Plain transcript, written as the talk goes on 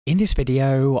In this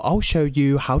video, I'll show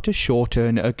you how to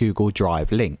shorten a Google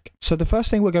Drive link. So the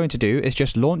first thing we're going to do is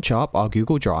just launch up our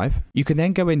Google Drive. You can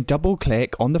then go and double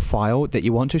click on the file that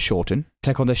you want to shorten.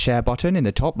 Click on the share button in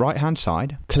the top right hand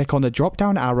side. Click on the drop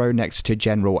down arrow next to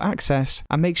general access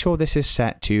and make sure this is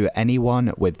set to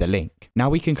anyone with the link. Now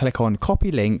we can click on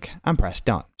copy link and press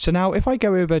done. So now if I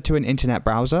go over to an internet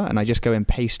browser and I just go and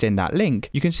paste in that link,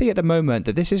 you can see at the moment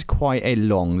that this is quite a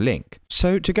long link.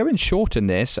 So to go and shorten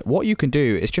this, what you can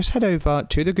do is just head over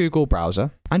to the Google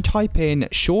browser and type in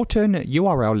shorten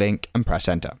URL link and press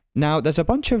enter. Now, there's a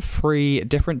bunch of free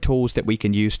different tools that we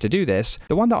can use to do this.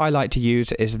 The one that I like to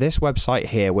use is this website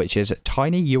here, which is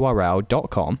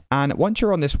tinyurl.com. And once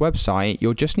you're on this website,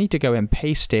 you'll just need to go and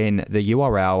paste in the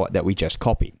URL that we just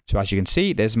copied. So as you can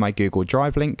see, there's my Google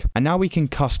Drive link. And now we can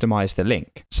customize the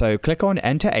link. So click on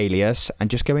enter alias and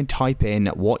just go and type in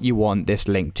what you want this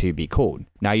link to be called.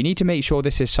 Now you need to make sure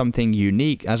this is something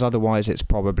unique, as otherwise it's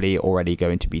probably already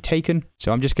going to be taken.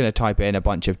 So I'm just going to type in a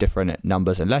bunch of different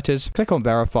numbers and letters, click on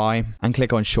verify and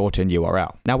click on shorten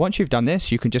URL. Now once you've done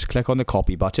this, you can just click on the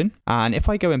copy button. And if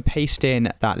I go and paste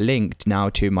in that link now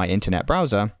to my internet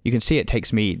browser, you can see it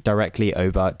takes me directly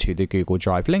over to the Google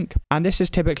Drive link. And this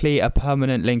is typically a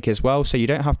permanent link as well, so you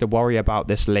don't have to worry about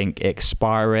this link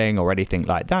expiring or anything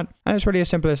like that. And it's really as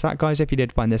simple as that, guys. If you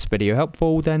did find this video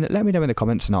helpful, then let me know in the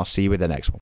comments and I'll see you with the next one.